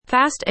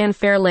Fast and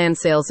fair land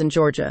sales in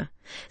Georgia.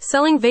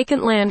 Selling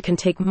vacant land can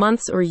take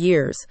months or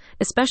years,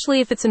 especially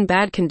if it's in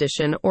bad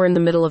condition or in the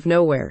middle of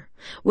nowhere.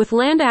 With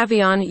Land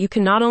Avion, you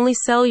can not only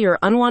sell your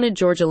unwanted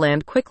Georgia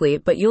land quickly,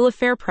 but you'll a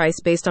fair price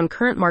based on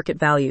current market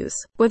values.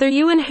 Whether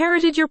you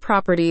inherited your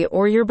property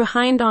or you're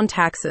behind on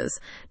taxes,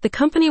 the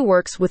company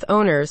works with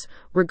owners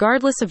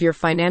regardless of your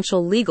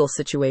financial legal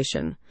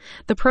situation.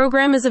 The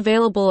program is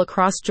available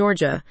across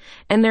Georgia,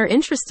 and they're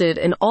interested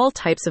in all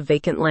types of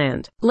vacant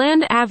land.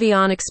 Land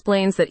Avion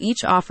explains that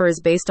each offer is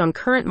based on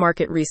current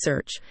market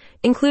research,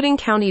 including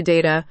county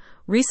data,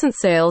 recent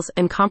sales,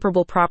 and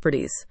comparable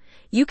properties.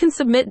 You can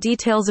submit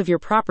details of your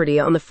property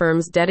on the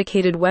firm's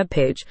dedicated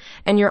webpage,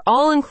 and your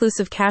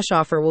all-inclusive cash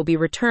offer will be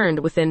returned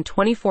within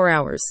 24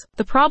 hours.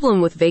 The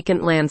problem with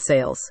vacant land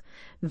sales.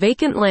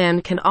 Vacant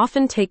land can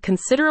often take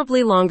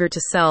considerably longer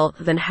to sell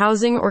than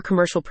housing or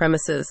commercial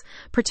premises,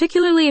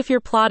 particularly if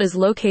your plot is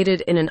located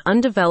in an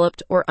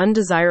undeveloped or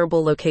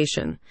undesirable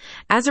location.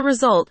 As a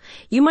result,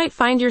 you might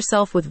find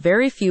yourself with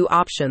very few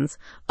options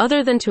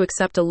other than to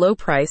accept a low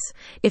price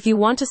if you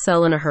want to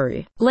sell in a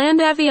hurry. Land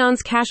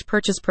Avion's cash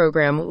purchase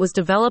program was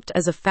developed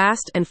as a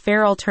fast and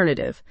fair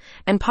alternative,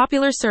 and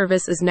popular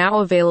service is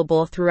now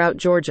available throughout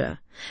Georgia.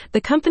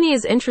 The company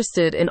is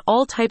interested in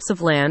all types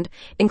of land,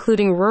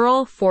 including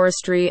rural,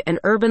 forestry, and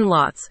urban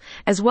lots,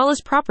 as well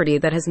as property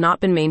that has not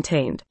been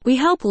maintained. We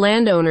help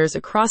landowners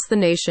across the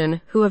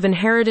nation who have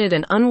inherited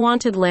an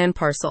unwanted land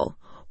parcel,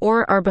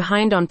 or are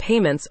behind on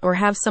payments or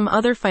have some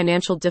other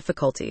financial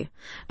difficulty.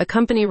 A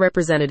company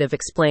representative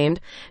explained,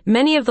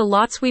 "Many of the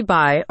lots we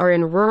buy are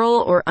in rural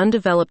or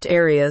undeveloped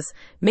areas,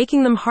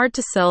 making them hard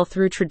to sell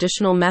through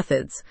traditional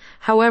methods.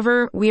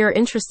 However, we are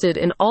interested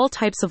in all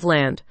types of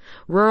land,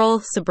 rural,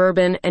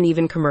 suburban, and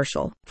even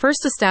commercial."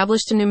 First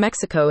established in New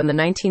Mexico in the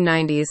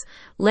 1990s,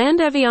 Land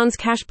Avion's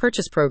cash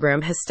purchase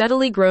program has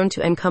steadily grown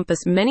to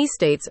encompass many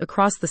states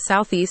across the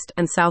Southeast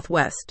and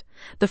Southwest.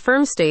 The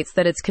firm states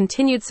that its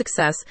continued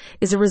success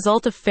is a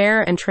result of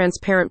fair and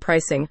transparent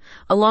pricing,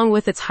 along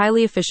with its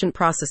highly efficient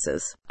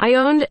processes. "I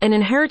owned an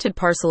inherited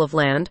parcel of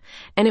land,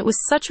 and it was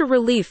such a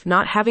relief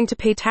not having to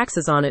pay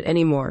taxes on it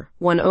anymore,"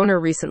 one owner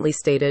recently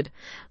stated.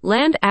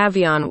 "Land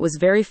Avion was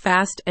very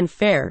fast and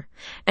fair,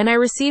 and I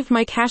received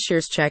my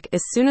cashier's check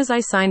as soon as I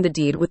signed the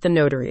deed with the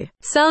notary."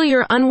 Sell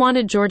your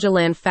unwanted Georgia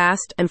land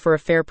fast and for a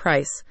fair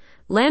price.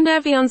 Land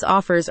Avion's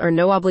offers are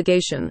no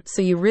obligation,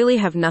 so you really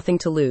have nothing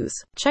to lose.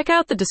 Check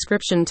out the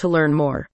description to learn more.